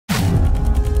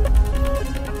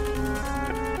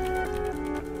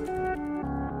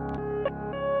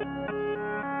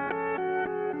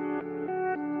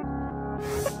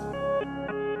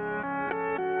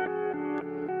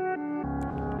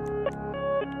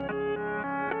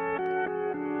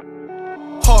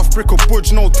brick or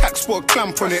budge, no tax, put a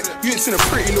clamp on it. You ain't seen a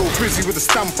pretty little brizzy with a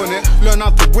stamp on it. Learn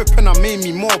how to whip and I made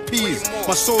me more peas.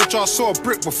 My soldier saw a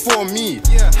brick before me.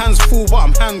 Hands full but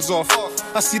I'm hands off.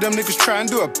 I see them niggas try and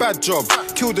do a bad job.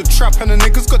 Kill the trap and the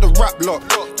niggas got the rap lock.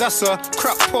 That's a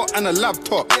crap pot and a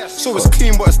laptop. So it's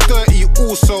clean but it's dirty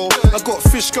also. I got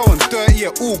fish going dirty,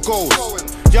 yeah, all goes.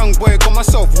 Young boy, got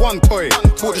myself one toy.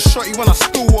 Bought the shotty when I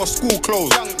still wore school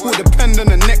clothes. Bought the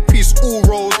pendant and neck piece all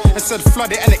rolled. And said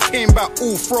flood it and it came back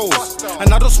all froze.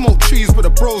 And I don't smoke trees but the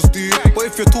bros do. But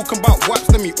if you're talking about wax,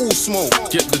 then we all smoke.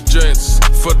 Get the joints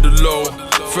for the low.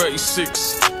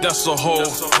 36, that's a hoe.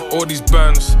 All these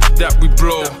bands that we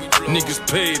blow. Niggas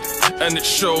paid and it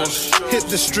shows. Hit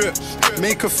the strip,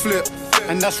 make a flip,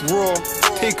 and that's raw.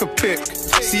 Take a pic,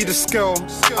 see the scale.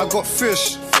 I got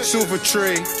fish, silver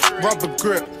tray, rubber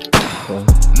grip.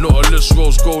 Not a list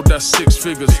rose gold, that's 6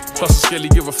 figures. Plus a skelly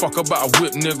give a fuck about a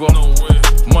whip,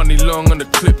 nigga. Money long and the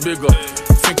clip bigger.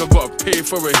 Think I gotta pay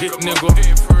for a hit,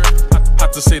 nigga.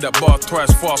 Had to say that bar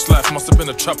twice, fast life. Must have been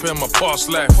a trapper in my past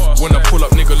life. When I pull up,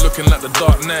 nigga looking like the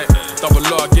dark night. Double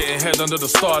R getting head under the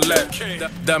starlight.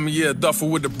 Damn yeah, duffel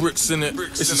with the bricks in it.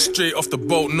 It's a straight off the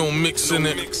boat, no mix in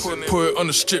it. Put it on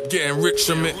the strip, getting rich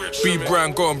from it. B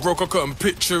brand going broke, I couldn't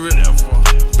picture it.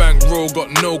 Bank roll got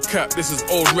no cap. This is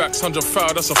old racks, 100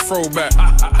 foul, that's a throwback.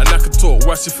 And I could talk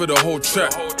wassy for the whole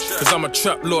track. Cause I'm a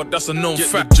trap lord, that's a known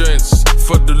fact. Get the joints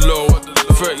for the low.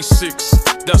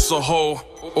 36, that's a hoe.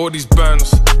 All these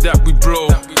bands that we blow,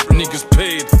 niggas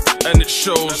paid and it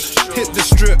shows. Hit the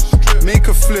strip, make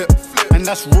a flip, and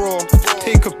that's raw.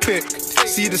 Take a pic,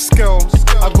 see the scale.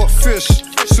 I got fish,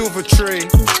 silver tray,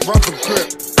 rubber grip.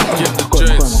 Get the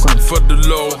joints for the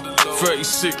low.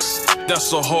 36,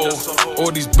 that's a hoe.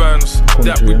 All these bands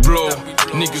that we blow,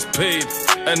 niggas paid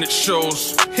and it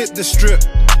shows. Hit the strip,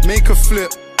 make a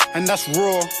flip, and that's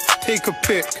raw. Take a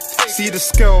pic, see the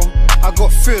scale. I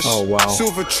got fish,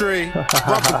 silver tray,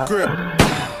 rubber grip.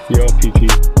 Yo,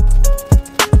 PT.